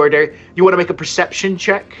extraordinary. You want to make a perception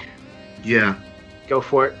check? Yeah. Go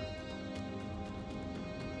for it.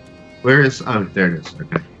 Where is... Oh, there it is.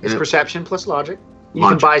 Okay. It's perception plus logic. You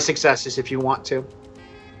Logic. can buy successes if you want to.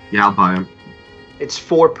 Yeah, I'll buy them. It's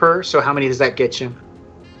 4 per, so how many does that get you?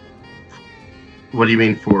 What do you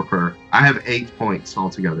mean 4 per? I have 8 points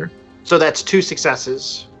altogether. So that's 2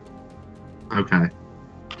 successes. Okay.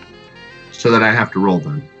 So then I have to roll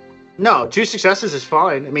then. No, 2 successes is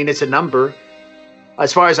fine. I mean, it's a number.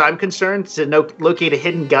 As far as I'm concerned, to locate a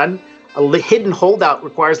hidden gun, a hidden holdout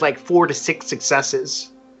requires like 4 to 6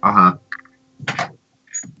 successes. Uh-huh.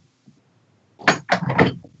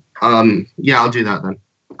 Yeah, I'll do that then.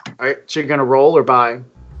 All right, so you're going to roll or buy?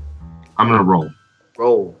 I'm going to roll.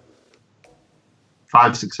 Roll.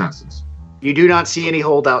 5 successes. You do not see any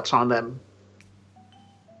holdouts on them.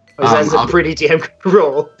 That's a pretty damn good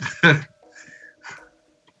roll.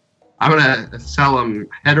 I'm going to tell them,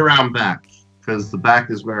 head around back, because the back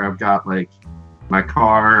is where I've got, like, my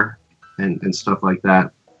car and stuff like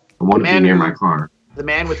that. I want to be near my car. The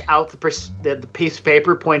man without the piece of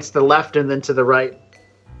paper points to the left and then to the right.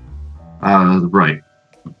 The right.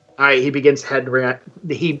 All right, he begins heading right.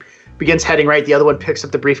 The other one picks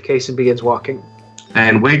up the briefcase and begins walking.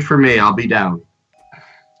 And wait for me. I'll be down.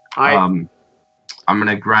 All right. I'm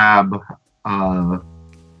gonna grab. Oh,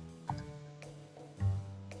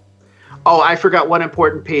 I forgot one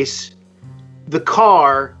important piece. The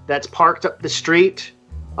car that's parked up the street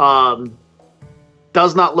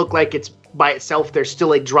does not look like it's by itself. There's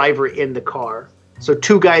still a driver in the car. So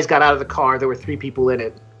 2 guys got out of the car. There were 3 people in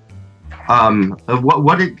it.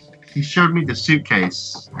 What did he showed me the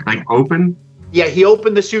suitcase like open? Yeah, he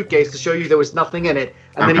opened the suitcase to show you there was nothing in it,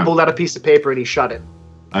 and then he pulled out a piece of paper and he shut it.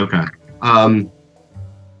 Okay. I'm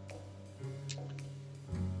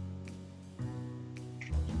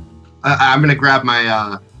gonna grab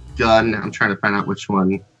my gun. I'm trying to find out which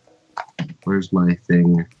one. Where's my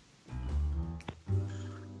thing?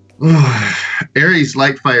 Ares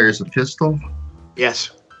Lightfire is a pistol.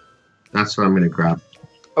 Yes. That's what I'm gonna grab.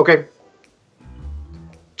 Okay.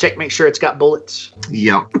 Check, make sure it's got bullets.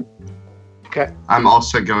 Yep. Okay. I'm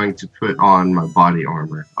also going to put on my body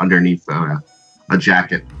armor underneath a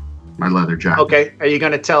jacket, my leather jacket. Okay. Are you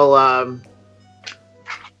going to tell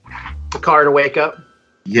the car to wake up?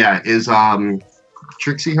 Yeah. Is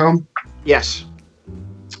Trixie home? Yes.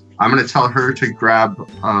 I'm going to tell her to grab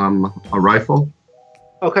a rifle.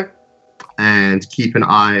 Okay. And keep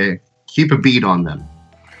a bead on them.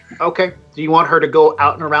 Okay. Do you want her to go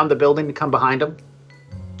out and around the building to come behind them?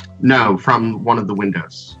 No, from one of the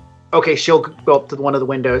windows. Okay, she'll go up to one of the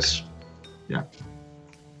windows. Yeah.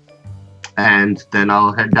 And then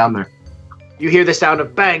I'll head down there. You hear the sound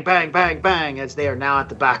of bang, bang, bang, bang as they are now at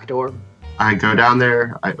the back door. I go down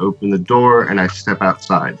there, I open the door, and I step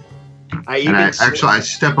outside. I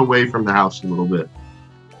step away from the house a little bit.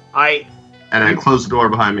 I close the door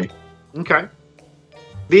behind me. Okay.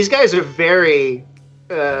 These guys are very,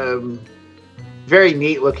 very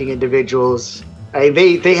neat-looking individuals.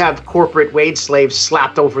 They have corporate wage slaves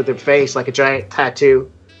slapped over their face like a giant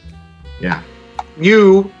tattoo. Yeah.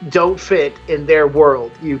 You don't fit in their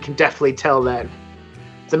world. You can definitely tell that.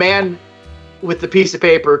 The man with the piece of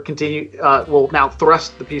paper will now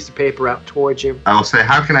thrust the piece of paper out towards you. I'll say,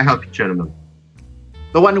 "How can I help you, gentlemen?"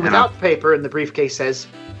 The one without the paper in the briefcase says,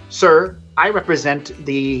 "Sir, I represent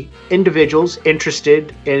the individuals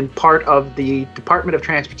interested in part of the Department of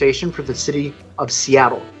Transportation for the city of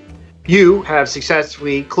Seattle. You have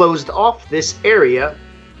successfully closed off this area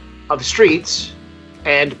of streets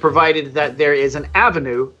and provided that there is an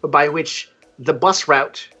avenue by which the bus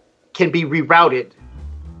route can be rerouted.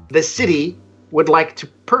 The city would like to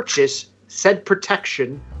purchase said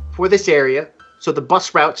protection for this area so the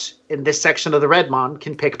bus routes in this section of the Redmond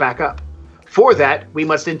can pick back up. For that, we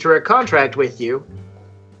must enter a contract with you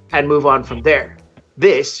and move on from there.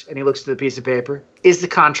 This, and he looks at the piece of paper, is the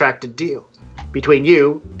contracted deal between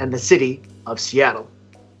you and the city of Seattle.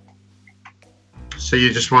 So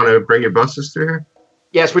you just want to bring your buses through here?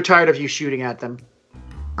 Yes, we're tired of you shooting at them.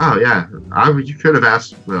 Oh, yeah. You could have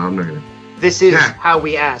asked. Well, I'm not going to. This is how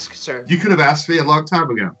we ask, sir. You could have asked me a long time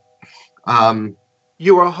ago.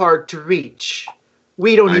 You are hard to reach.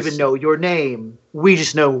 We don't even know your name. We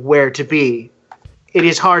just know where to be. It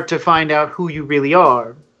is hard to find out who you really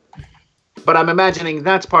are. But I'm imagining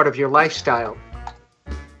that's part of your lifestyle.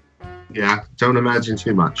 Yeah, don't imagine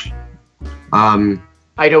too much. I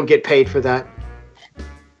don't get paid for that.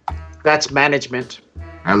 That's management.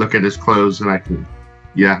 I look at his clothes and I can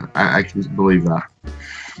believe that.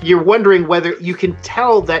 You're wondering whether you can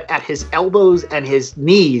tell that at his elbows and his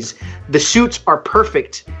knees, the suits are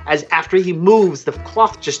perfect, as after he moves, the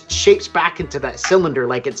cloth just shapes back into that cylinder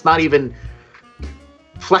like it's not even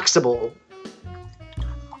flexible.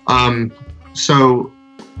 So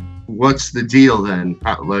what's the deal then?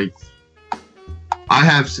 I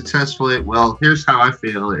have successfully, well, here's how I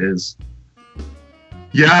feel is,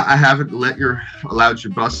 yeah, I haven't allowed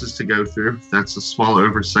your buses to go through. That's a small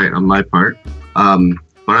oversight on my part.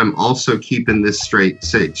 But I'm also keeping this street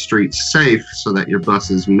safe so that your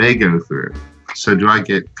buses may go through. So do I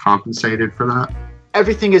get compensated for that?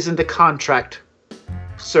 Everything is in the contract,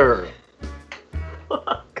 sir.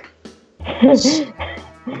 Fuck.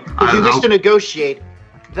 If you wish to negotiate,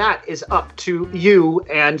 that is up to you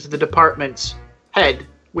and the department's head,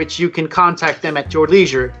 which you can contact them at your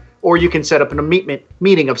leisure, or you can set up a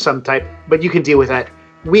meeting of some type, but you can deal with that.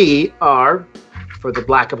 We are, for the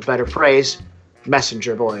lack of a better phrase,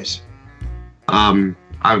 messenger boys. I'm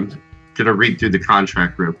gonna read through the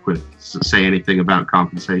contract real quick. Say anything about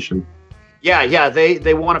compensation? Yeah.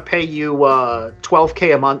 They want to pay you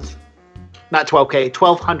 $12K a month, not $12K,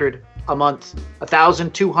 $1,200 a month,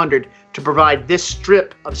 $1,200 to provide this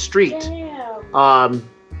strip of street. Damn.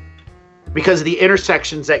 Because of the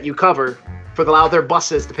intersections that you cover, for allow their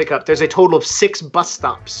buses to pick up. There's a total of 6 bus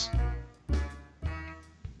stops.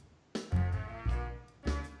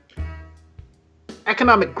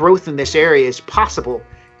 Economic growth in this area is possible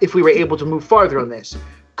if we were able to move farther on this.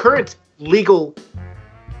 Current legal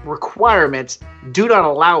requirements do not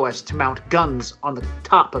allow us to mount guns on the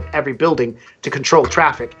top of every building to control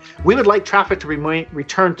traffic. We would like traffic to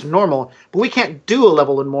return to normal, but we can't do a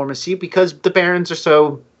level of normalcy because the barons are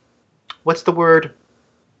so... What's the word?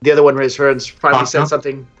 The other one finally said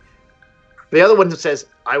something. The other one says,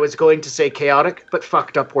 I was going to say chaotic, but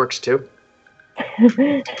fucked up works too.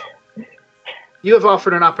 You have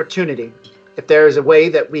offered an opportunity. If there is a way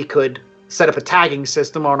that we could set up a tagging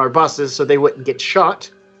system on our buses so they wouldn't get shot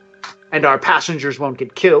and our passengers won't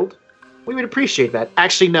get killed, we would appreciate that.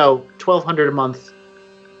 Actually, no, $1,200 a month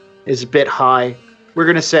is a bit high. We're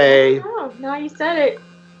going to say... Oh, now you said it.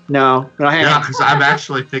 No, hang on. Yeah, because I'm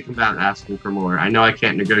actually thinking about asking for more. I know I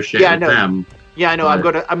can't negotiate with them. Yeah, I know.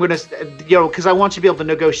 But... I'm gonna, because I want you to be able to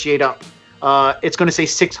negotiate up. It's going to say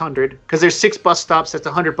 $600 because there's 6 bus stops. That's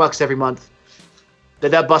 $100 every month.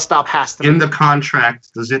 That bus stop has to. In the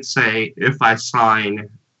contract, does it say if I sign,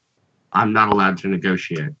 I'm not allowed to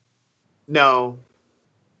negotiate? No.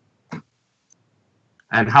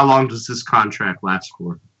 And how long does this contract last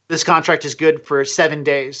for? This contract is good for 7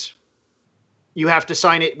 days. You have to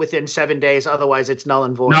sign it within 7 days, otherwise it's null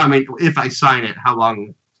and void. No, I mean, if I sign it, how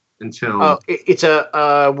long until... Oh, it's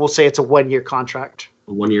we'll say it's a 1-year contract.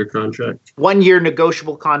 A 1-year contract? 1 year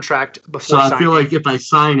negotiable contract before signing. So I feel like if I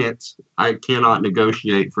sign it, I cannot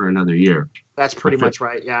negotiate for another year. That's pretty much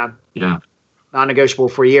right, yeah. Yeah. Non-negotiable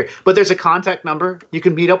for a year. But there's a contact number. You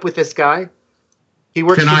can meet up with this guy. He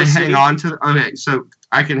works for the city. Hang on to... Okay, so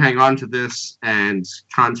I can hang on to this and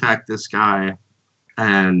contact this guy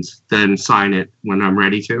and then sign it when I'm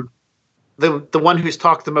ready to? The one who's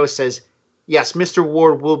talked the most says, yes, Mr.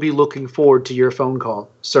 Ward will be looking forward to your phone call,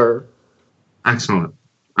 sir. Excellent.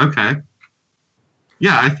 Okay.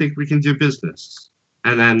 Yeah, I think we can do business.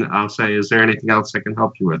 And then I'll say, is there anything else I can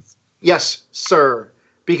help you with? Yes, sir.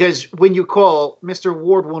 Because when you call, Mr.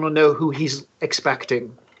 Ward want to know who he's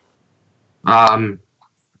expecting.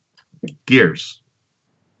 Gears.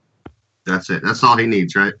 That's it. That's all he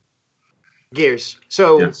needs, right? Gears.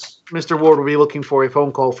 So, yes. Mr. Ward will be looking for a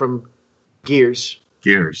phone call from Gears.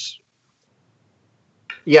 Gears.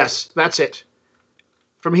 Yes, that's it.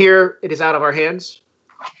 From here, it is out of our hands.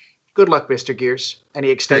 Good luck, Mr. Gears. And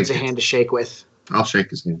he extends a hand to shake with. I'll shake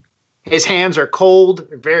his hand. His hands are cold,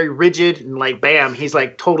 very rigid, and bam, he's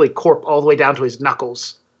totally corp all the way down to his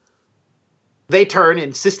knuckles. They turn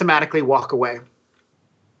and systematically walk away.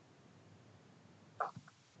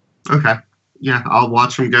 Okay. Yeah, I'll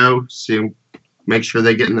watch them go. See them. Make sure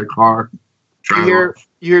they get in their car. You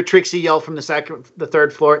hear Trixie yell from the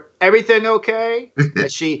third floor. Everything okay?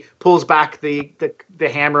 As she pulls back the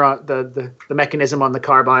hammer on the mechanism on the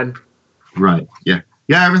carbine. Right. Yeah.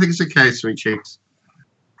 Yeah. Everything's okay, sweet cheeks.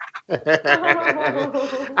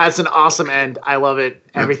 That's an awesome end. I love it.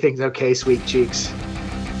 Everything's okay, sweet cheeks.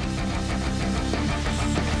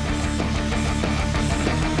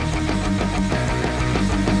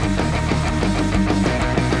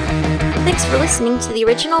 Thanks for listening to the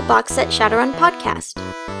original Box Set Shadowrun podcast.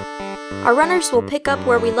 Our runners will pick up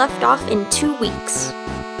where we left off in 2 weeks.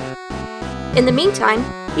 In the meantime,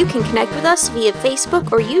 you can connect with us via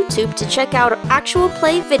Facebook or YouTube to check out actual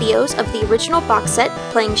play videos of the original box set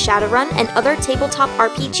playing Shadowrun and other tabletop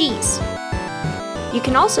RPGs. You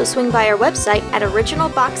can also swing by our website at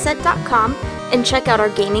originalboxset.com and check out our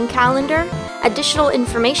gaming calendar, additional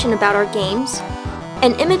information about our games,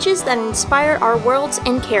 and images that inspire our worlds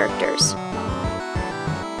and characters.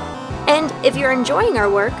 And if you're enjoying our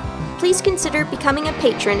work, please consider becoming a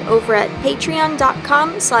patron over at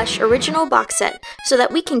patreon.com/originalboxset so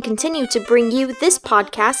that we can continue to bring you this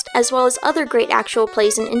podcast as well as other great actual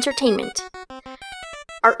plays and entertainment.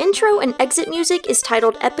 Our intro and exit music is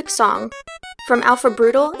titled Epic Song from Alpha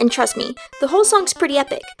Brutal, and trust me, the whole song's pretty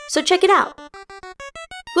epic, so check it out.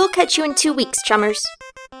 We'll catch you in 2 weeks, chummers.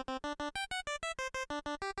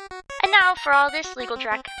 And now for all this legal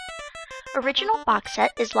dreck. Original Box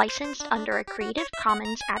Set is licensed under a Creative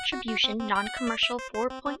Commons Attribution Non-Commercial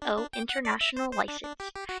 4.0 International License.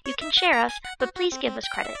 You can share us, but please give us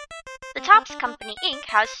credit. The Topps Company Inc.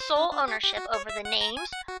 has sole ownership over the names,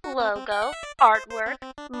 logo, artwork,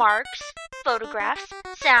 marks, photographs,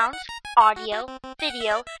 sounds, audio,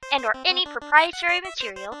 video, and or any proprietary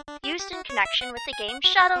material used in connection with the game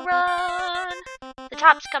Shadowrun. The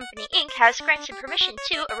Topps Company Inc. has granted permission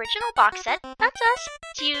to Original Box Set, that's us,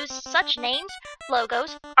 to use such names,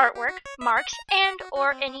 logos, artwork, marks, and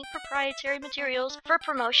or any proprietary materials for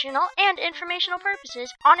promotional and informational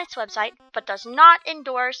purposes on its website, but does not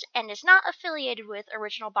endorse and is not affiliated with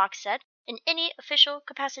Original Box Set in any official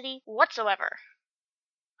capacity whatsoever.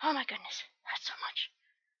 Oh my goodness, that's so much.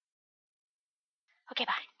 Okay,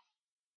 bye.